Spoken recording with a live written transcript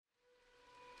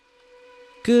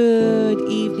Good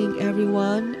evening,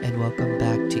 everyone, and welcome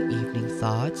back to Evening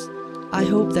Thoughts. I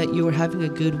hope that you are having a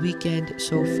good weekend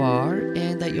so far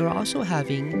and that you're also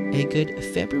having a good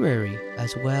February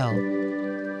as well.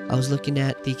 I was looking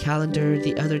at the calendar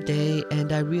the other day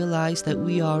and I realized that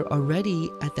we are already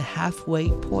at the halfway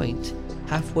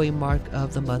mark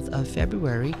of the month of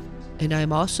February. And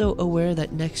I'm also aware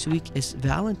that next week is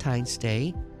Valentine's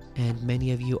Day, and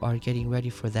many of you are getting ready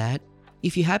for that.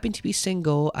 If you happen to be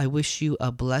single, I wish you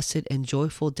a blessed and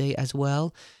joyful day as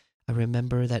well. I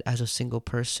remember that as a single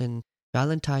person,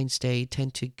 Valentine's Day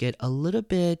tend to get a little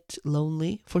bit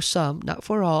lonely for some, not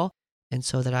for all, and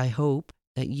so that I hope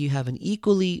that you have an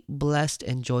equally blessed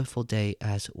and joyful day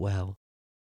as well.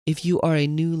 If you are a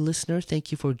new listener,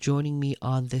 thank you for joining me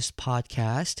on this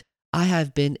podcast. I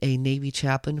have been a Navy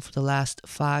chaplain for the last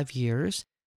 5 years,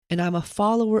 and I'm a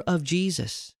follower of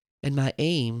Jesus. And my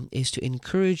aim is to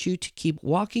encourage you to keep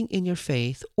walking in your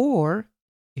faith, or,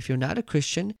 if you're not a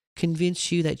Christian,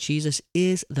 convince you that Jesus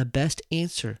is the best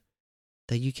answer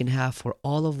that you can have for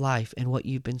all of life and what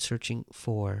you've been searching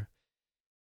for.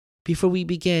 Before we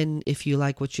begin, if you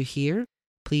like what you hear,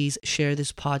 please share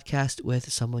this podcast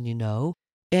with someone you know.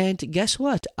 And guess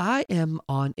what? I am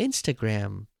on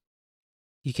Instagram.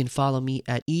 You can follow me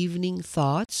at Evening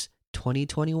Thoughts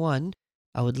 2021.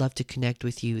 I would love to connect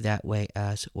with you that way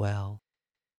as well.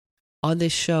 On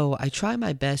this show, I try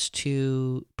my best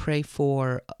to pray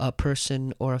for a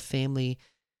person or a family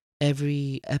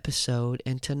every episode.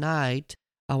 And tonight,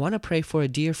 I want to pray for a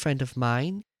dear friend of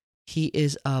mine. He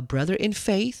is a brother in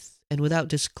faith, and without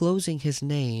disclosing his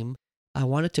name, I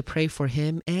wanted to pray for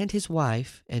him and his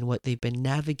wife and what they've been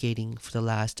navigating for the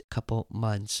last couple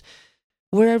months.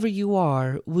 Wherever you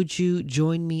are, would you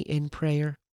join me in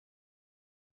prayer?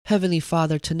 Heavenly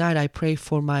Father, tonight I pray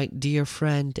for my dear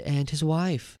friend and his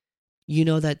wife. You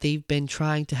know that they've been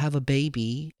trying to have a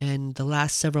baby, and the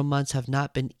last several months have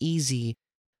not been easy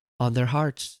on their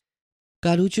hearts.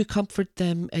 God, would you comfort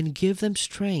them and give them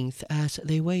strength as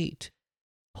they wait?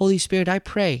 Holy Spirit, I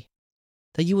pray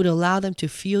that you would allow them to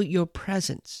feel your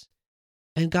presence.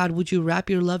 And God, would you wrap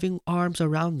your loving arms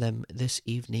around them this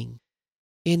evening?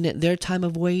 In their time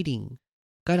of waiting,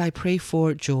 God, I pray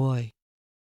for joy.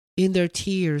 In their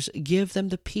tears, give them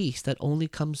the peace that only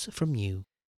comes from you.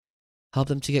 Help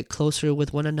them to get closer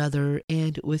with one another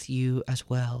and with you as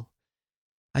well.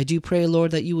 I do pray,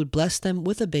 Lord, that you would bless them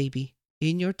with a baby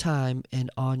in your time and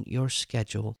on your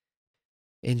schedule.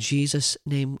 In Jesus'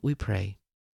 name we pray.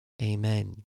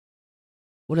 Amen.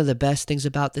 One of the best things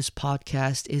about this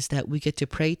podcast is that we get to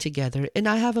pray together, and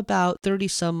I have about 30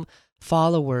 some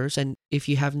followers, and if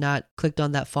you have not clicked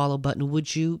on that follow button,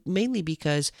 would you? Mainly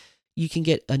because you can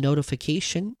get a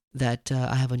notification that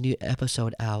I have a new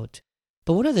episode out.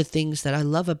 But one of the things that I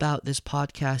love about this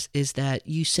podcast is that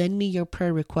you send me your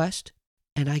prayer request,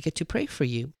 and I get to pray for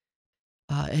you.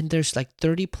 And there's like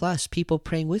 30 plus people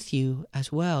praying with you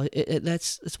as well.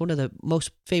 That's one of the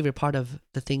most favorite part of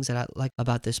the things that I like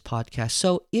about this podcast.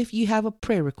 So if you have a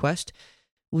prayer request,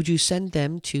 would you send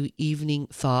them to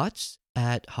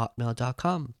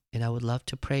eveningthoughts@hotmail.com? And I would love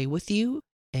to pray with you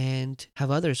and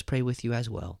have others pray with you as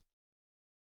well.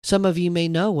 Some of you may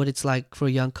know what it's like for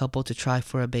a young couple to try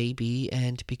for a baby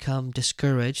and become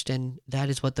discouraged, and that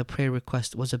is what the prayer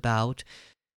request was about.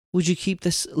 Would you keep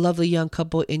this lovely young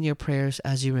couple in your prayers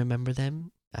as you remember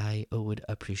them? I would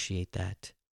appreciate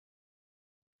that.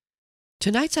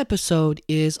 Tonight's episode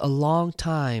is a long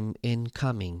time in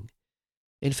coming.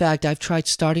 In fact, I've tried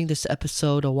starting this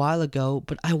episode a while ago,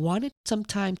 but I wanted some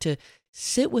time to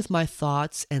sit with my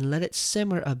thoughts and let it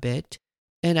simmer a bit,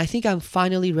 and I think I'm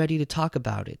finally ready to talk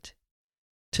about it.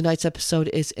 Tonight's episode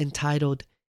is entitled,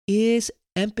 Is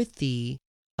Empathy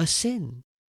a Sin?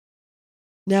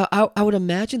 Now, I would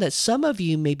imagine that some of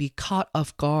you may be caught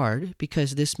off guard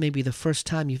because this may be the first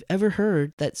time you've ever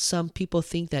heard that some people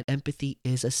think that empathy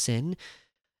is a sin.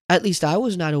 At least I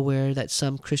was not aware that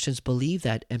some Christians believe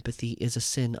that empathy is a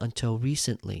sin until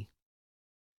recently.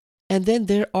 And then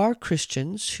there are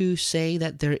Christians who say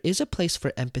that there is a place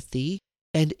for empathy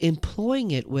and employing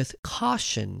it with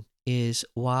caution is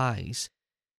wise.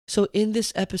 So in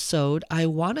this episode, I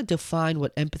want to define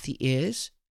what empathy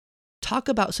is, talk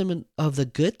about some of the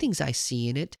good things I see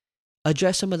in it,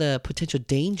 address some of the potential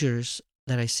dangers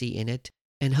that I see in it,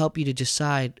 and help you to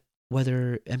decide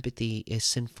whether empathy is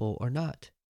sinful or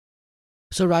not.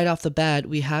 So right off the bat,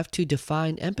 we have to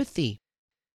define empathy.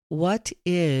 What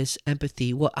is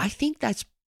empathy? Well, I think that's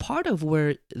part of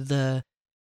where the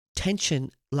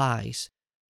tension lies.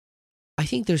 I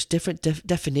think there's different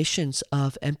definitions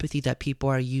of empathy that people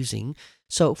are using.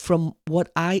 So from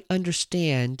what I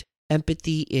understand,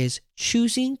 Empathy is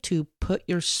choosing to put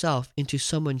yourself into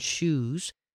someone's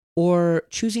shoes or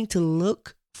choosing to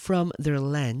look from their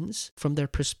lens, from their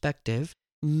perspective,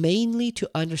 mainly to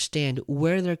understand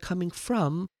where they're coming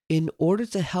from in order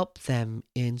to help them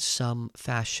in some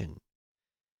fashion.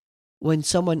 When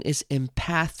someone is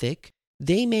empathic,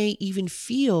 they may even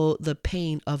feel the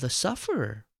pain of the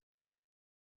sufferer.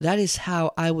 That is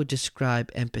how I would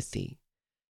describe empathy.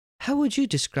 How would you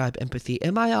describe empathy?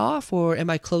 Am I off or am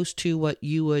I close to what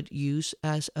you would use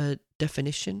as a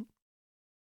definition?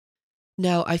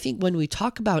 Now, I think when we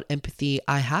talk about empathy,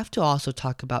 I have to also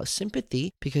talk about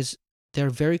sympathy because they're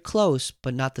very close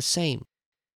but not the same.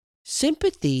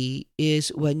 Sympathy is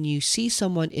when you see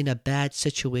someone in a bad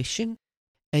situation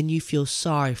and you feel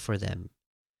sorry for them.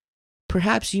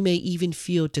 Perhaps you may even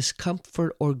feel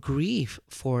discomfort or grief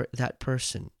for that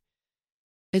person.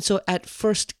 And so at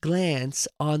first glance,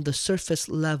 on the surface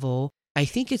level, I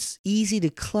think it's easy to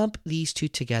clump these two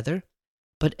together,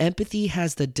 but empathy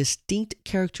has the distinct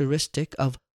characteristic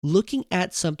of looking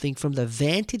at something from the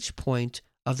vantage point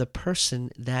of the person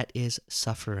that is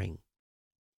suffering.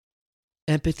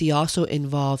 Empathy also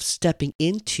involves stepping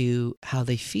into how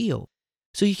they feel.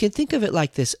 So you can think of it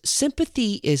like this.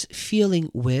 Sympathy is feeling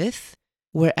with,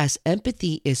 whereas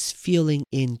empathy is feeling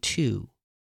into.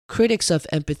 Critics of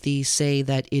empathy say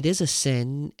that it is a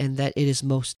sin and that it is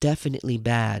most definitely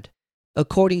bad.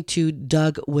 According to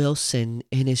Doug Wilson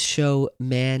in his show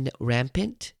Man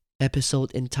Rampant,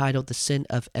 episode entitled The Sin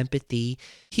of Empathy,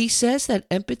 he says that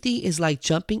empathy is like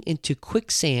jumping into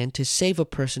quicksand to save a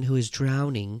person who is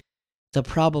drowning, the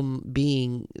problem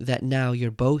being that now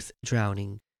you're both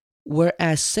drowning.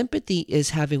 Whereas sympathy is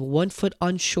having one foot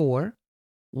on shore,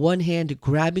 one hand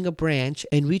grabbing a branch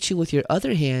and reaching with your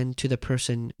other hand to the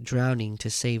person drowning to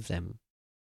save them.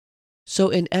 So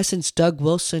in essence, Doug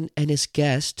Wilson and his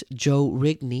guest, Joe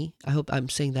Rigney, I hope I'm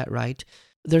saying that right,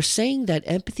 they're saying that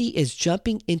empathy is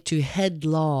jumping into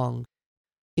headlong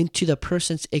into the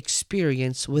person's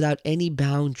experience without any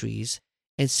boundaries,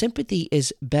 and sympathy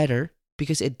is better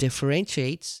because it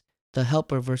differentiates the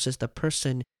helper versus the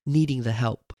person needing the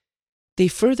help. They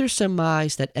further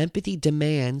surmise that empathy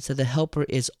demands that the helper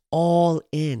is all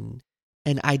in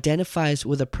and identifies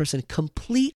with a person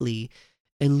completely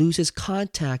and loses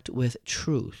contact with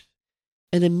truth.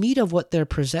 And the meat of what they're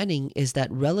presenting is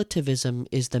that relativism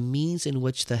is the means in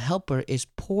which the helper is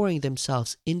pouring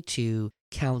themselves into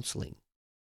counseling.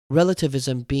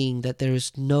 Relativism being that there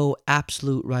is no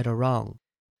absolute right or wrong.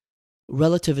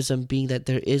 Relativism being that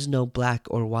there is no black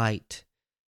or white.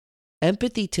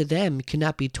 Empathy to them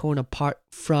cannot be torn apart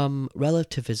from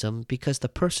relativism because the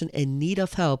person in need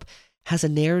of help has a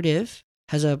narrative,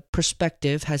 has a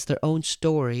perspective, has their own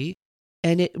story,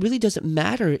 and it really doesn't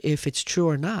matter if it's true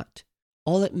or not.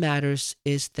 All it matters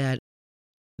is that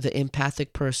the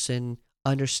empathic person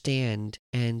understand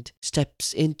and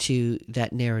steps into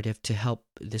that narrative to help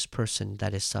this person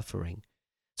that is suffering.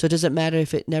 So it doesn't matter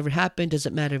if it never happened,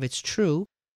 doesn't matter if it's true.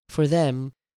 For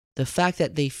them, the fact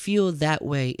that they feel that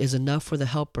way is enough for the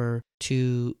helper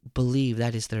to believe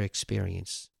that is their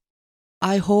experience.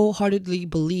 I wholeheartedly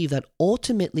believe that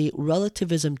ultimately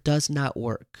relativism does not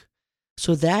work.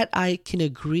 So that I can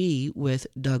agree with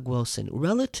Doug Wilson.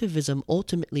 Relativism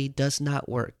ultimately does not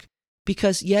work.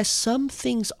 Because yes, some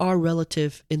things are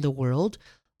relative in the world,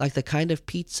 like the kind of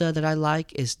pizza that I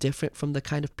like is different from the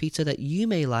kind of pizza that you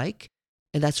may like,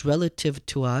 and that's relative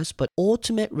to us, but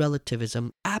ultimate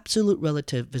relativism, absolute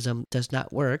relativism does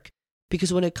not work,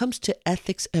 because when it comes to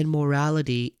ethics and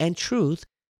morality and truth,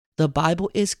 the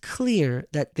Bible is clear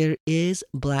that there is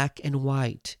black and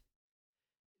white.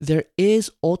 There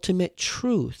is ultimate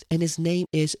truth, and his name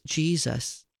is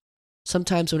Jesus.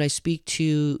 Sometimes when I speak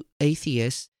to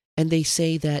atheists, and they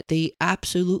say that they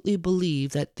absolutely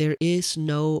believe that there is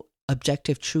no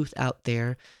objective truth out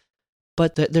there,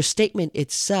 but their statement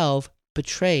itself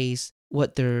betrays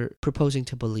what they're proposing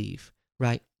to believe,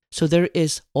 right? So there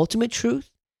is ultimate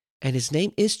truth, and his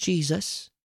name is Jesus.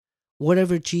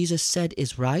 Whatever Jesus said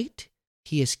is right.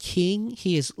 He is King,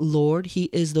 he is Lord, he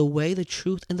is the way, the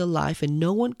truth, and the life, and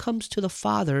no one comes to the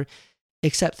Father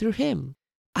except through him.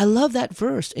 I love that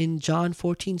verse in John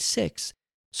 14:6.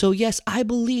 So yes, I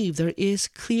believe there is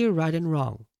clear right and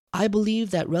wrong. I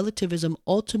believe that relativism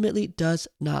ultimately does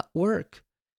not work.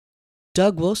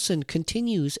 Doug Wilson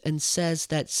continues and says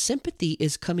that sympathy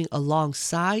is coming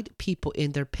alongside people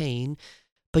in their pain,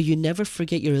 but you never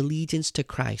forget your allegiance to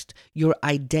Christ. Your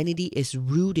identity is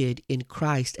rooted in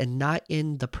Christ and not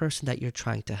in the person that you're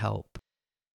trying to help.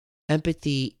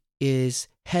 Empathy is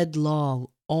headlong,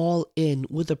 all in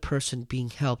with the person being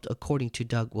helped, according to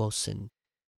Doug Wilson.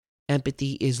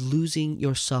 Empathy is losing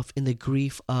yourself in the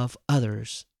grief of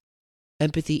others.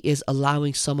 Empathy is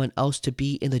allowing someone else to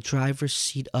be in the driver's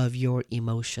seat of your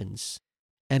emotions.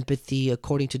 Empathy,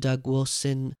 according to Doug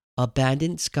Wilson,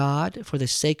 abandons God for the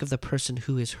sake of the person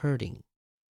who is hurting.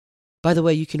 By the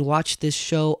way, you can watch this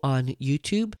show on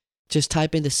YouTube. Just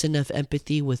type in The Sin of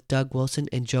Empathy with Doug Wilson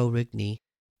and Joe Rigney.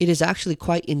 It is actually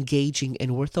quite engaging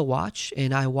and worth a watch,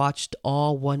 and I watched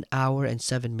all 1 hour and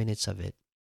 7 minutes of it.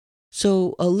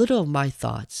 So, a little of my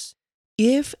thoughts.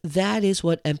 If that is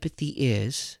what empathy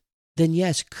is, then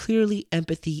yes, clearly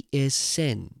empathy is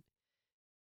sin.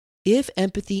 If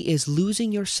empathy is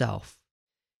losing yourself,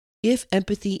 if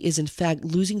empathy is in fact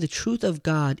losing the truth of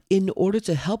God in order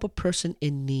to help a person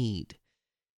in need,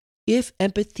 if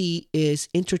empathy is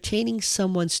entertaining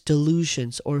someone's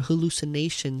delusions or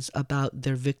hallucinations about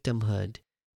their victimhood,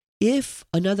 if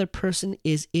another person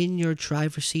is in your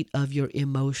driver's seat of your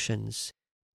emotions,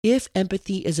 if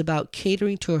empathy is about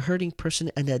catering to a hurting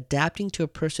person and adapting to a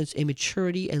person's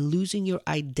immaturity and losing your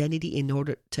identity in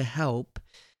order to help,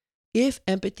 if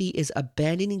empathy is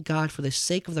abandoning God for the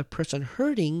sake of the person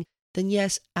hurting, then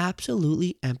yes,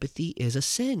 absolutely, empathy is a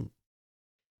sin.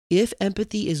 If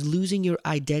empathy is losing your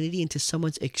identity into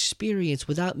someone's experience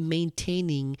without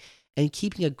maintaining and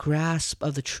keeping a grasp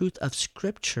of the truth of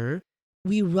Scripture,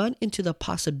 we run into the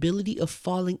possibility of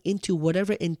falling into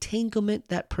whatever entanglement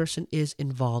that person is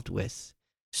involved with.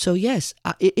 So yes,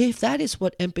 if that is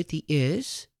what empathy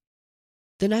is,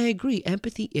 then I agree,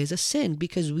 empathy is a sin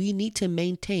because we need to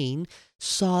maintain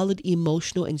solid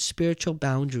emotional and spiritual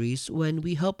boundaries when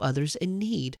we help others in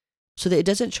need, so that it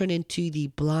doesn't turn into the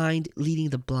blind leading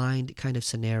the blind kind of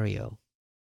scenario.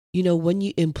 You know, when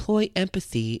you employ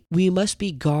empathy, we must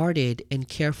be guarded and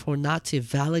careful not to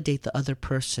validate the other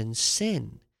person's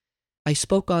sin. I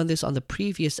spoke on this on the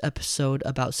previous episode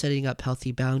about setting up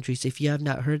healthy boundaries. If you have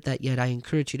not heard that yet, I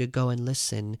encourage you to go and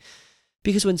listen.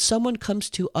 Because when someone comes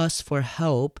to us for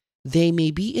help, they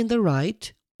may be in the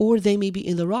right or they may be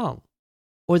in the wrong.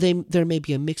 Or there may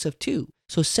be a mix of two.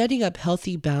 So setting up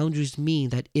healthy boundaries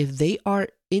mean that if they are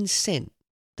in sin,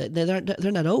 that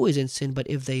they're not always in sin, but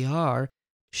if they are,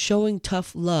 showing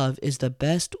tough love is the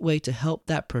best way to help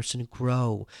that person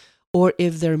grow. Or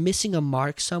if they're missing a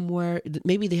mark somewhere,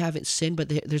 maybe they haven't sinned, but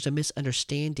there's a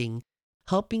misunderstanding,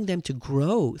 helping them to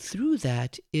grow through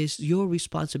that is your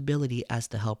responsibility as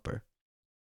the helper.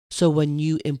 So when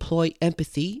you employ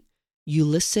empathy, you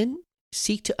listen,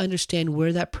 seek to understand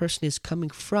where that person is coming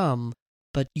from,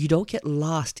 but you don't get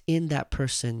lost in that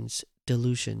person's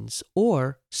delusions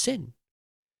or sin.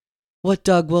 What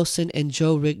Doug Wilson and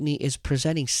Joe Rigney is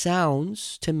presenting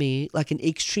sounds to me like an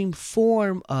extreme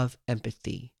form of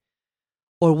empathy,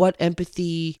 or what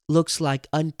empathy looks like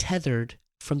untethered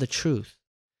from the truth.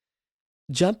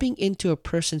 Jumping into a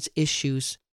person's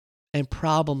issues and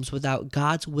problems without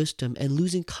God's wisdom and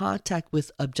losing contact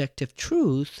with objective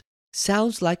truth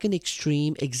sounds like an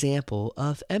extreme example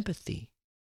of empathy.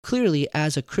 Clearly,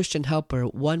 as a Christian helper,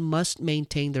 one must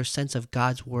maintain their sense of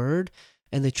God's word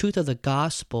and the truth of the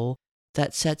gospel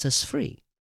that sets us free.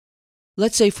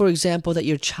 Let's say, for example, that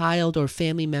your child or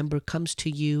family member comes to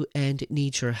you and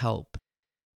needs your help.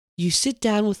 You sit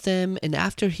down with them, and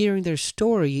after hearing their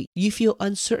story, you feel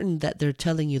uncertain that they're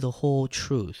telling you the whole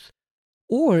truth.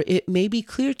 Or it may be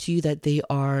clear to you that they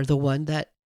are the one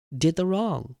that did the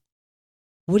wrong.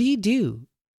 What do?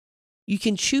 You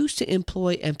can choose to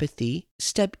employ empathy,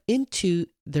 step into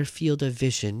their field of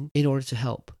vision in order to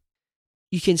help.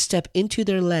 You can step into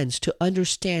their lens to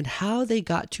understand how they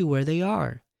got to where they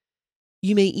are.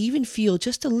 You may even feel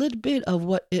just a little bit of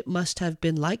what it must have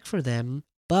been like for them,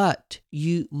 but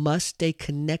you must stay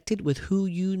connected with who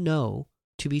you know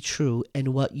to be true and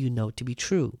what you know to be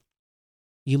true.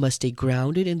 You must stay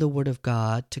grounded in the Word of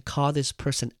God to call this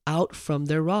person out from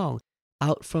their wrong,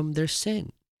 out from their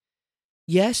sin.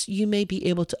 Yes, you may be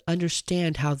able to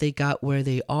understand how they got where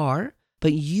they are,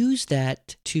 but use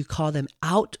that to call them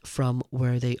out from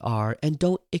where they are and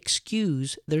don't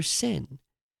excuse their sin.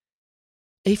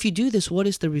 If you do this, what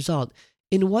is the result?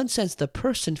 In one sense, the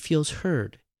person feels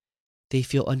heard. They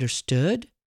feel understood.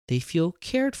 They feel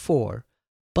cared for,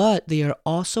 but they are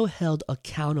also held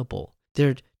accountable.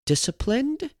 They're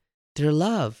disciplined, they're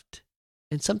loved,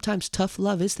 and sometimes tough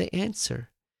love is the answer.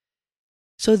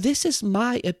 So this is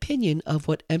my opinion of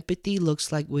what empathy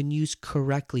looks like when used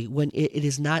correctly, when it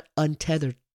is not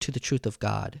untethered to the truth of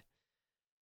God.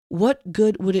 What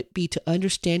good would it be to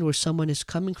understand where someone is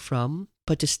coming from,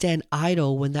 but to stand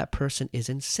idle when that person is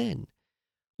in sin?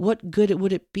 What good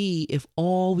would it be if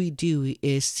all we do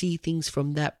is see things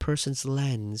from that person's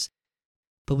lens,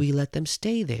 but we let them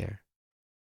stay there?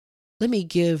 Let me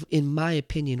give, in my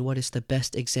opinion, what is the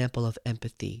best example of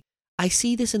empathy. I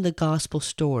see this in the gospel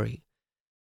story.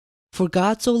 For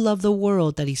God so loved the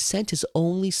world that he sent his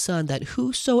only Son, that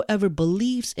whosoever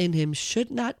believes in him should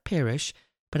not perish,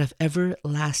 but have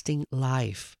everlasting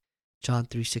life. John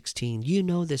 3:16. You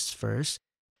know this verse.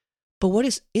 But what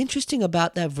is interesting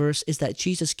about that verse is that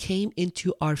Jesus came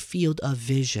into our field of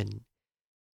vision.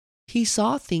 He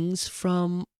saw things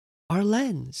from our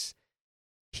lens.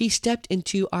 He stepped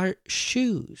into our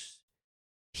shoes.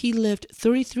 He lived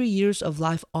 33 years of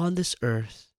life on this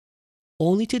earth,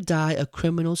 only to die a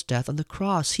criminal's death on the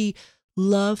cross. He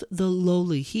loved the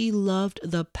lowly. He loved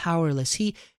the powerless.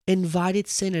 He invited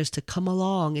sinners to come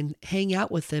along and hang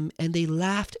out with him, and they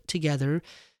laughed together.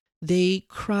 They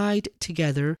cried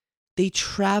together. They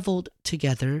traveled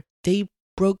together. They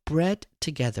broke bread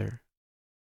together.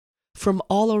 From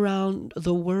all around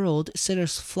the world,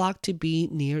 sinners flocked to be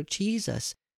near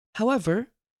Jesus. However,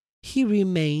 he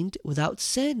remained without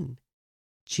sin.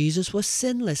 Jesus was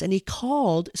sinless, and he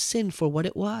called sin for what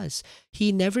it was.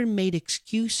 He never made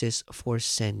excuses for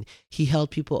sin. He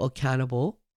held people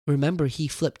accountable. Remember, he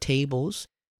flipped tables.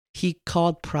 He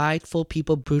called prideful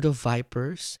people brood of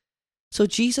vipers. So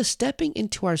Jesus stepping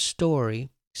into our story,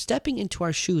 stepping into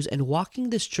our shoes and walking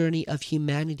this journey of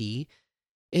humanity,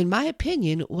 in my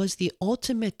opinion, was the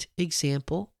ultimate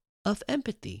example of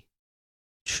empathy.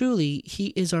 Truly, he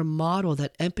is our model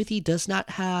that empathy does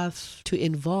not have to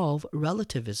involve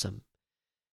relativism.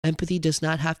 Empathy does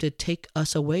not have to take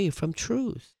us away from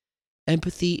truth.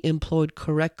 Empathy employed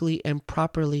correctly and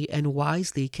properly and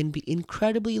wisely can be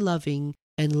incredibly loving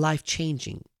and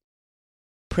life-changing.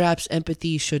 Perhaps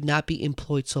empathy should not be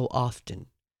employed so often.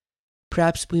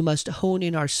 Perhaps we must hone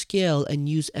in our skill and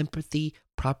use empathy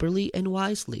properly and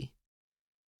wisely.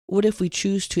 What if we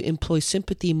choose to employ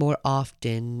sympathy more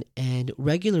often and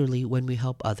regularly when we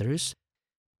help others?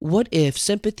 What if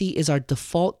sympathy is our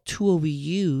default tool we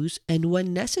use, and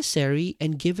when necessary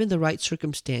and given the right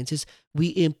circumstances,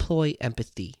 we employ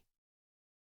empathy?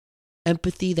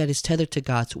 Empathy that is tethered to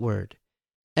God's word.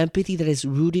 Empathy that is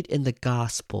rooted in the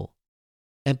gospel.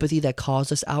 Empathy that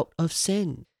calls us out of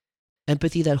sin.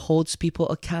 Empathy that holds people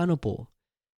accountable.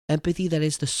 Empathy that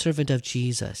is the servant of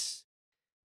Jesus.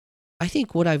 I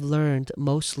think what I've learned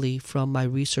mostly from my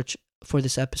research for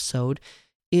this episode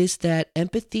is that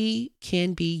empathy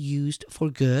can be used for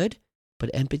good,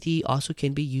 but empathy also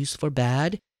can be used for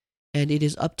bad, and it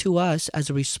is up to us as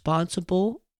a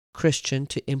responsible Christian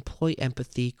to employ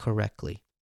empathy correctly.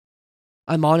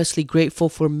 I'm honestly grateful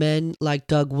for men like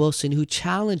Doug Wilson, who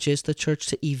challenges the church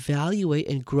to evaluate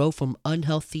and grow from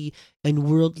unhealthy and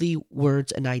worldly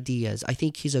words and ideas. I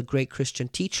think he's a great Christian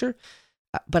teacher,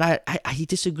 but I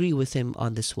disagree with him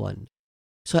on this one.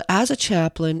 So as a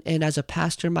chaplain and as a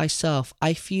pastor myself,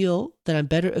 I feel that I'm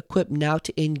better equipped now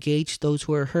to engage those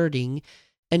who are hurting.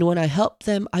 And when I help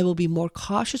them, I will be more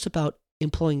cautious about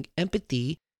employing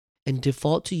empathy and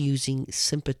default to using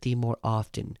sympathy more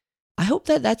often. I hope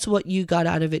that that's what you got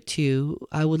out of it too.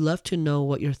 I would love to know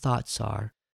what your thoughts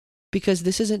are, because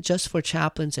this isn't just for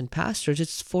chaplains and pastors.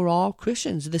 It's for all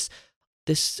Christians.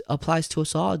 This applies to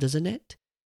us all, doesn't it?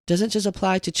 Doesn't just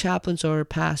apply to chaplains or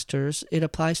pastors. It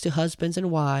applies to husbands and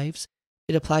wives.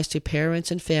 It applies to parents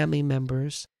and family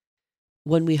members.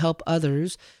 When we help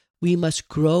others, we must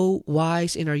grow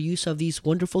wise in our use of these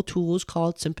wonderful tools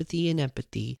called sympathy and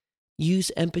empathy.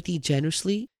 Use empathy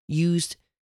generously. Use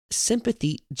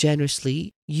sympathy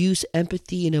generously. Use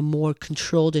empathy in a more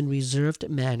controlled and reserved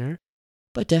manner,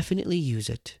 but definitely use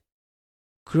it.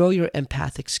 Grow your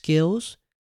empathic skills.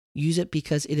 Use it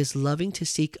because it is loving to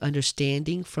seek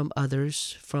understanding from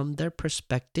others from their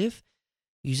perspective.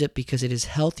 Use it because it is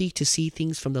healthy to see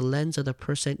things from the lens of the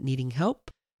person needing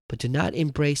help, but do not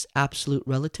embrace absolute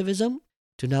relativism.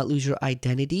 Do not lose your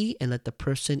identity and let the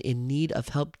person in need of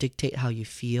help dictate how you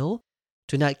feel.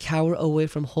 Do not cower away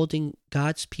from holding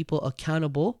God's people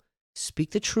accountable.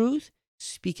 Speak the truth,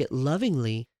 speak it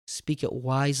lovingly, speak it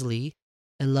wisely,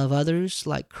 and love others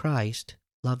like Christ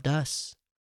loved us.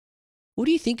 What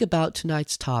do you think about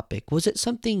tonight's topic? Was it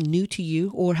something new to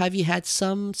you, or have you had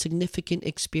some significant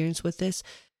experience with this?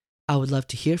 I would love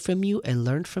to hear from you and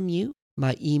learn from you.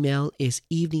 My email is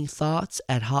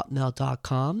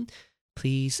eveningthoughts@hotmail.com.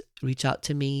 Please reach out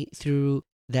to me through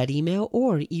that email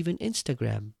or even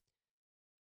Instagram.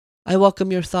 I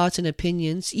welcome your thoughts and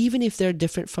opinions, even if they're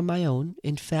different from my own.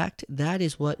 In fact, that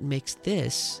is what makes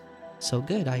this so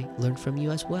good. I learn from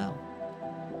you as well.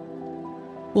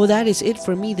 Well, that is it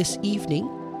for me this evening.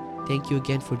 Thank you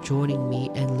again for joining me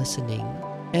and listening.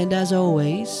 And as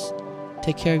always,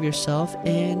 take care of yourself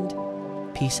and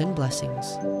peace and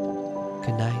blessings.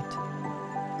 Good night.